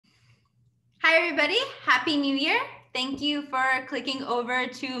Hi, everybody. Happy New Year. Thank you for clicking over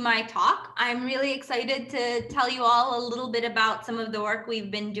to my talk. I'm really excited to tell you all a little bit about some of the work we've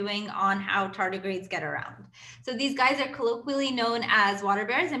been doing on how tardigrades get around. So these guys are colloquially known as water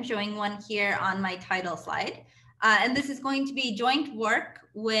bears. I'm showing one here on my title slide. And this is going to be joint work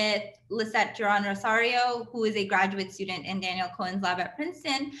with Lisette Duran-Rosario, who is a graduate student in Daniel Cohen's lab at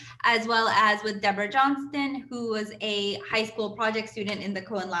Princeton, as well as with Deborah Johnston, who was a high school project student in the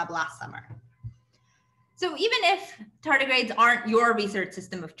Cohen lab last summer. So even if tardigrades aren't your research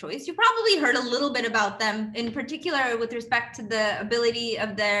system of choice, you probably heard a little bit about them, in particular with respect to the ability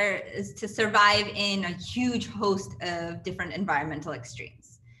of theirs to survive in a huge host of different environmental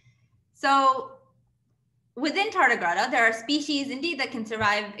extremes. So within tardigrada, there are species indeed that can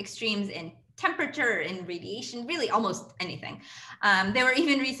survive extremes in temperature, in radiation, really almost anything. They were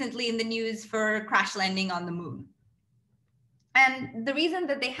even recently in the news for crash landing on the moon. And the reason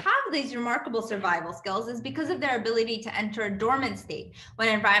that they have these remarkable survival skills is because of their ability to enter a dormant state when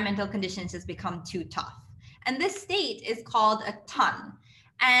environmental conditions has become too tough. And this state is called a ton.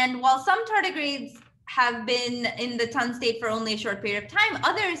 And while some tardigrades have been in the ton state for only a short period of time,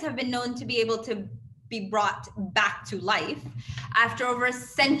 others have been known to be able to be brought back to life after over a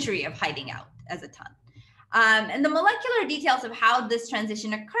century of hiding out as a ton. And the molecular details of how this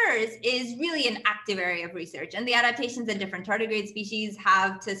transition occurs is really an active area of research. And the adaptations that different tardigrade species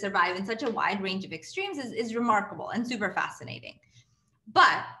have to survive in such a wide range of extremes is remarkable and super fascinating.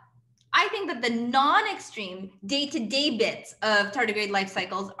 But I think that the non-extreme day-to-day bits of tardigrade life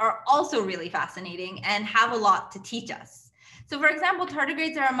cycles are also really fascinating and have a lot to teach us. So for example,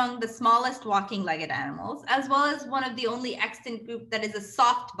 tardigrades are among the smallest walking legged animals, as well as one of the only extant group that is a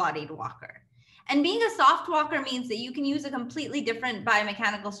soft-bodied walker. And being a soft walker means that you can use a completely different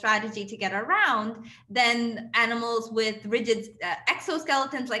biomechanical strategy to get around than animals with rigid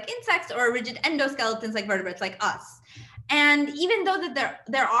exoskeletons like insects or rigid endoskeletons like vertebrates like us. And even though that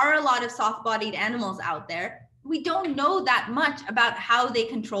there are a lot of soft-bodied animals out there, we don't know that much about how they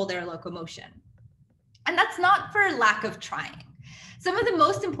control their locomotion. And that's not for lack of trying. Some of the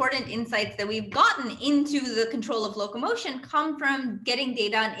most important insights that we've gotten into the control of locomotion come from getting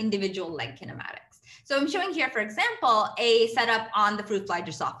data on individual leg kinematics. So I'm showing here, for example, a setup on the fruit fly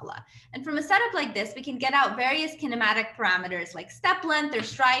Drosophila. And from a setup like this, we can get out various kinematic parameters like step length or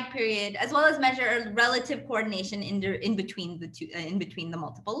stride period, as well as measure relative coordination in between the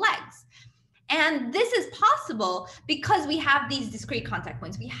multiple legs. And this is possible because we have these discrete contact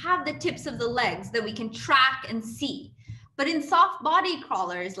points. We have the tips of the legs that we can track and see. But in soft-bodied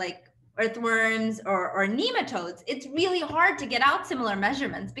crawlers like earthworms or nematodes, it's really hard to get out similar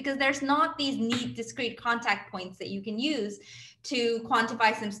measurements because there's not these neat discrete contact points that you can use to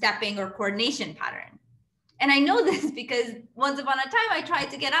quantify some stepping or coordination pattern. And I know this because once upon a time, I tried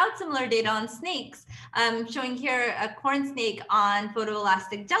to get out similar data on snakes, showing here a corn snake on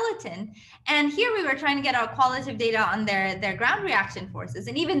photoelastic gelatin. And here we were trying to get out qualitative data on their ground reaction forces.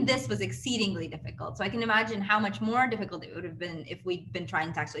 And even this was exceedingly difficult. So I can imagine how much more difficult it would have been if we'd been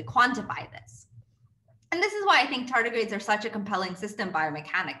trying to actually quantify this. And this is why I think tardigrades are such a compelling system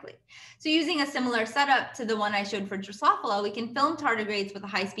biomechanically. So using a similar setup to the one I showed for Drosophila, we can film tardigrades with a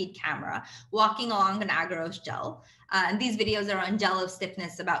high-speed camera walking along an agarose gel. And these videos are on gel of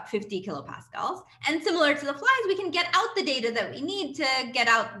stiffness about 50 kilopascals. And similar to the flies, we can get out the data that we need to get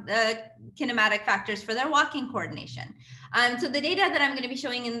out the kinematic factors for their walking coordination. So the data that I'm going to be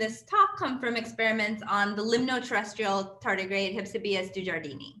showing in this talk come from experiments on the limnoterrestrial tardigrade Hypsibius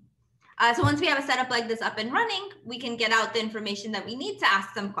dujardini. So once we have a setup like this up and running, we can get out the information that we need to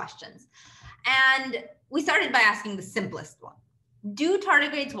ask some questions. And we started by asking the simplest one. Do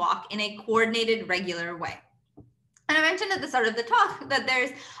tardigrades walk in a coordinated, regular way? And I mentioned at the start of the talk that there's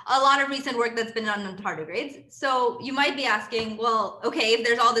a lot of recent work that's been done on tardigrades. So you might be asking, well, okay, if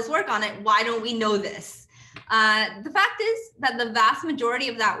there's all this work on it, why don't we know this? The fact is that the vast majority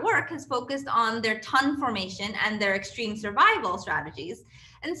of that work has focused on their ton formation and their extreme survival strategies.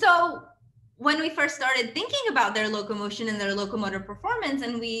 And so when we first started thinking about their locomotion and their locomotor performance,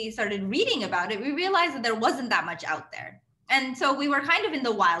 and we started reading about it, we realized that there wasn't that much out there. And so we were kind of in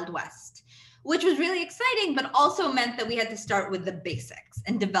the Wild West, which was really exciting, but also meant that we had to start with the basics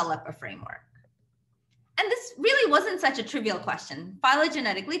and develop a framework. And this really wasn't such a trivial question.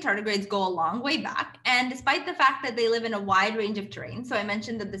 Phylogenetically, tardigrades go a long way back. And despite the fact that they live in a wide range of terrain, so I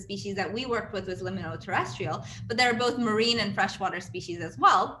mentioned that the species that we worked with was limnoterrestrial, but there are both marine and freshwater species as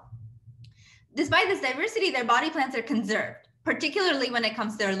well. Despite this diversity, their body plans are conserved, particularly when it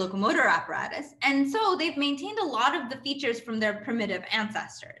comes to their locomotor apparatus. And so they've maintained a lot of the features from their primitive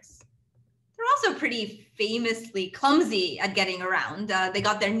ancestors. They're also pretty famously clumsy at getting around. They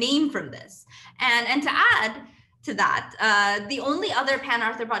got their name from this. And to add to that, the only other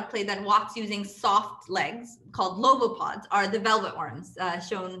panarthropod clade that walks using soft legs, called lobopods, are the velvet worms. I'm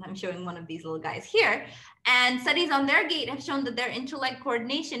showing one of these little guys here. And studies on their gait have shown that their interleg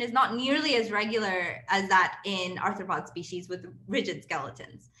coordination is not nearly as regular as that in arthropod species with rigid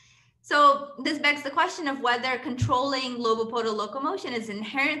skeletons. So this begs the question of whether controlling lobopodal locomotion is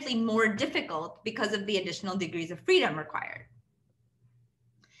inherently more difficult because of the additional degrees of freedom required.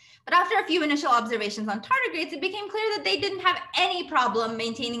 But after a few initial observations on tardigrades, it became clear that they didn't have any problem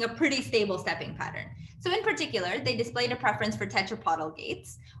maintaining a pretty stable stepping pattern. So in particular, they displayed a preference for tetrapodal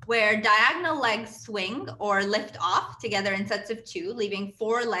gaits, where diagonal legs swing or lift off together in sets of 2, leaving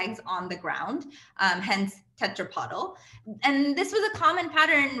 4 legs on the ground, hence tetrapodal. And this was a common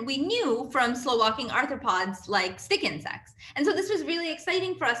pattern we knew from slow-walking arthropods like stick insects. And so this was really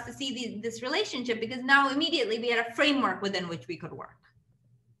exciting for us to see this relationship, because now immediately we had a framework within which we could work.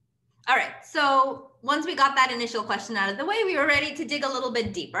 All right, so once we got that initial question out of the way, we were ready to dig a little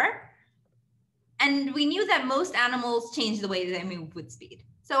bit deeper. And we knew that most animals change the way they move with speed.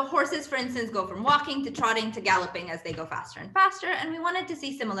 So horses, for instance, go from walking to trotting to galloping as they go faster and faster. And we wanted to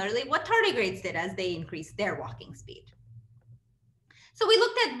see similarly what tardigrades did as they increased their walking speed. So we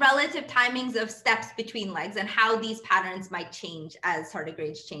looked at relative timings of steps between legs and how these patterns might change as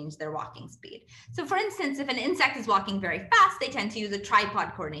tardigrades change their walking speed. So for instance, if an insect is walking very fast, they tend to use a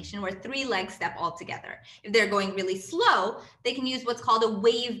tripod coordination where 3 legs step all together. If they're going really slow, they can use what's called a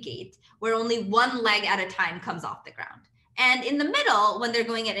wave gait, where only 1 leg at a time comes off the ground. And in the middle, when they're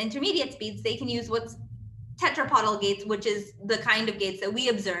going at intermediate speeds, they can use what's tetrapodal gaits, which is the kind of gaits that we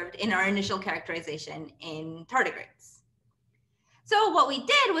observed in our initial characterization in tardigrades. So what we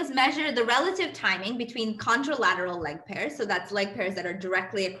did was measure the relative timing between contralateral leg pairs, so that's leg pairs that are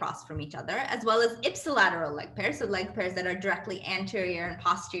directly across from each other, as well as ipsilateral leg pairs, so leg pairs that are directly anterior and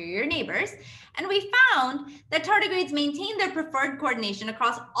posterior neighbors. And we found that tardigrades maintain their preferred coordination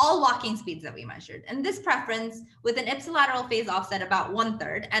across all walking speeds that we measured. And this preference, with an ipsilateral phase offset about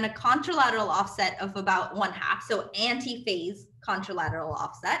 1/3 and a contralateral offset of about 1/2, so anti-phase contralateral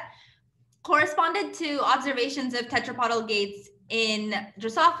offset, corresponded to observations of tetrapodal gaits in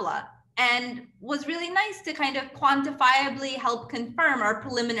Drosophila, and was really nice to kind of quantifiably help confirm our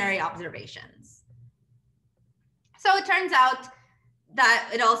preliminary observations. So it turns out that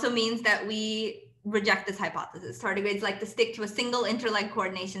it also means that we reject this hypothesis. Tardigrades like to stick to a single interleg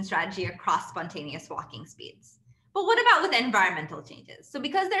coordination strategy across spontaneous walking speeds. But what about with environmental changes? So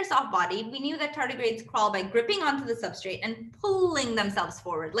because they're soft-bodied, we knew that tardigrades crawl by gripping onto the substrate and pulling themselves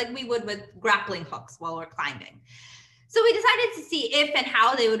forward, like we would with grappling hooks while we're climbing. So we decided to see if and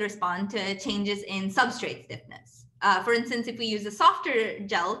how they would respond to changes in substrate stiffness. For instance, if we use a softer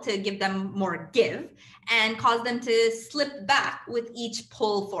gel to give them more give and cause them to slip back with each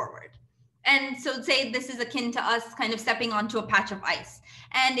pull forward. And so say this is akin to us kind of stepping onto a patch of ice.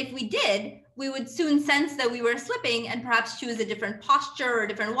 And if we did, we would soon sense that we were slipping and perhaps choose a different posture or a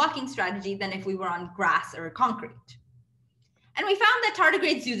different walking strategy than if we were on grass or concrete. And we found that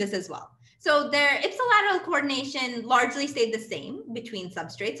tardigrades do this as well. So their ipsilateral coordination largely stayed the same between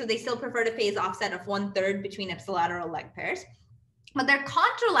substrates. So they still preferred a phase offset of 1/3 between ipsilateral leg pairs. But their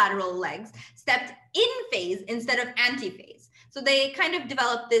contralateral legs stepped in phase instead of anti-phase. So they kind of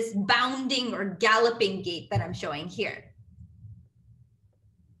developed this bounding or galloping gait that I'm showing here.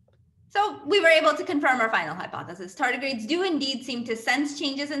 So we were able to confirm our final hypothesis. Tardigrades do indeed seem to sense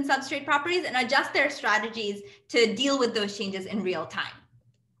changes in substrate properties and adjust their strategies to deal with those changes in real time.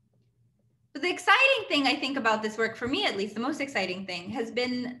 But the exciting thing, I think, about this work, for me at least, the most exciting thing, has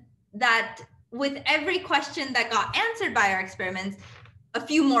been that with every question that got answered by our experiments, a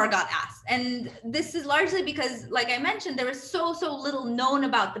few more got asked. And this is largely because, like I mentioned, there was so little known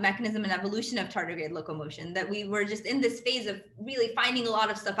about the mechanism and evolution of tardigrade locomotion that we were just in this phase of really finding a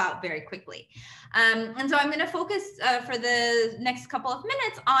lot of stuff out very quickly. And so I'm going to focus for the next couple of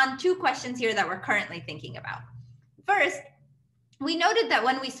minutes on 2 questions here that we're currently thinking about. First, we noted that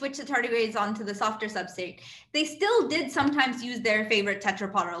when we switched the tardigrades onto the softer substrate, they still did sometimes use their favorite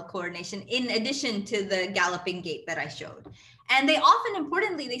tetrapodal coordination in addition to the galloping gait that I showed. And they often,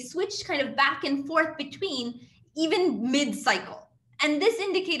 importantly, they switched kind of back and forth between even mid-cycle. And this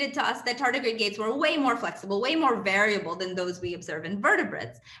indicated to us that tardigrade gaits were way more flexible, way more variable than those we observe in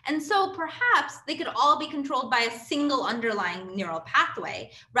vertebrates. And so perhaps they could all be controlled by a single underlying neural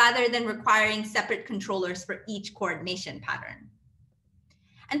pathway rather than requiring separate controllers for each coordination pattern.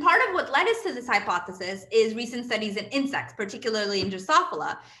 And part of what led us to this hypothesis is recent studies in insects, particularly in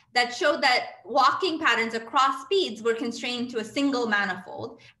Drosophila, that showed that walking patterns across speeds were constrained to a single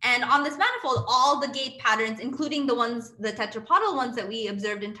manifold. And on this manifold, all the gait patterns, including the tetrapodal ones that we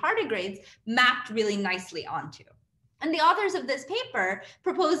observed in tardigrades, mapped really nicely onto. And the authors of this paper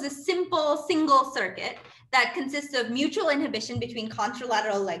proposed a simple single circuit that consists of mutual inhibition between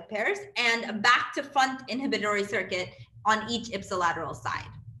contralateral leg pairs and a back to front inhibitory circuit on each ipsilateral side.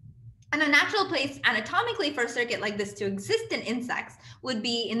 And a natural place anatomically for a circuit like this to exist in insects would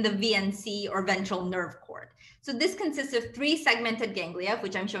be in the VNC or ventral nerve cord. So this consists of 3 segmented ganglia, of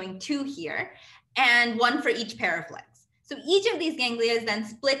which I'm showing 2 here, and 1 for each pair of legs. So each of these ganglia is then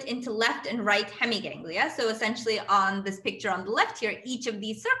split into left and right hemiganglia. So essentially on this picture on the left here, each of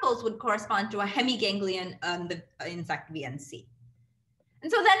these circles would correspond to a hemiganglion on the insect VNC.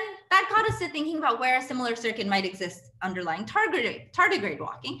 And so then that got us to thinking about where a similar circuit might exist underlying tardigrade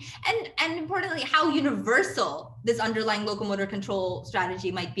walking, and importantly, how universal this underlying locomotor control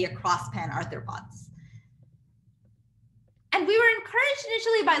strategy might be across panarthropods. And we were encouraged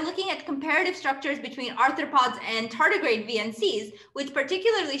initially by looking at comparative structures between arthropods and tardigrade VNCs, which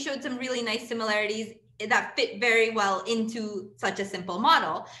particularly showed some really nice similarities that fit very well into such a simple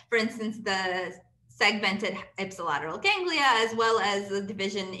model. For instance, the segmented ipsilateral ganglia, as well as the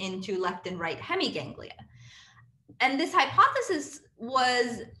division into left and right hemiganglia. And this hypothesis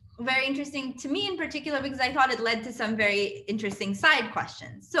was very interesting to me in particular because I thought it led to some very interesting side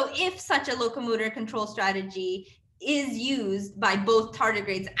questions. So if such a locomotor control strategy is used by both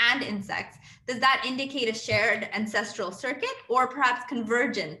tardigrades and insects, does that indicate a shared ancestral circuit or perhaps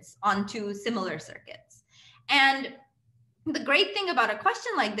convergence onto similar circuits? And the great thing about a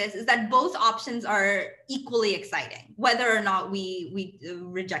question like this is that both options are equally exciting, whether or not we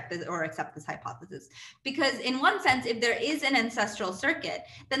reject this or accept this hypothesis. Because in one sense, if there is an ancestral circuit,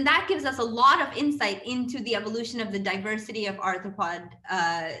 then that gives us a lot of insight into the evolution of the diversity of arthropod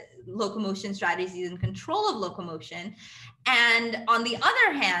locomotion strategies and control of locomotion. And on the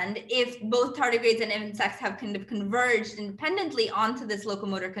other hand, if both tardigrades and insects have kind of converged independently onto this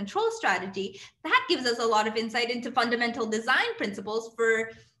locomotor control strategy, that gives us a lot of insight into fundamental design principles for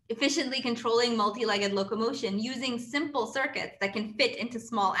efficiently controlling multi-legged locomotion using simple circuits that can fit into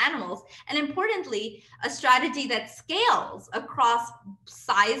small animals. And importantly, a strategy that scales across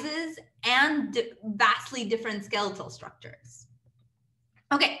sizes and vastly different skeletal structures.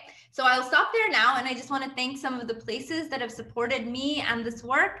 Okay, so I'll stop there now, and I just want to thank some of the places that have supported me and this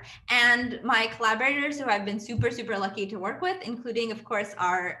work, and my collaborators who I've been super, super lucky to work with, including, of course,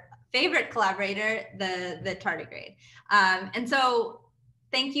 our favorite collaborator, the tardigrade. And so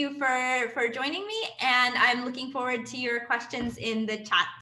thank you for joining me, and I'm looking forward to your questions in the chat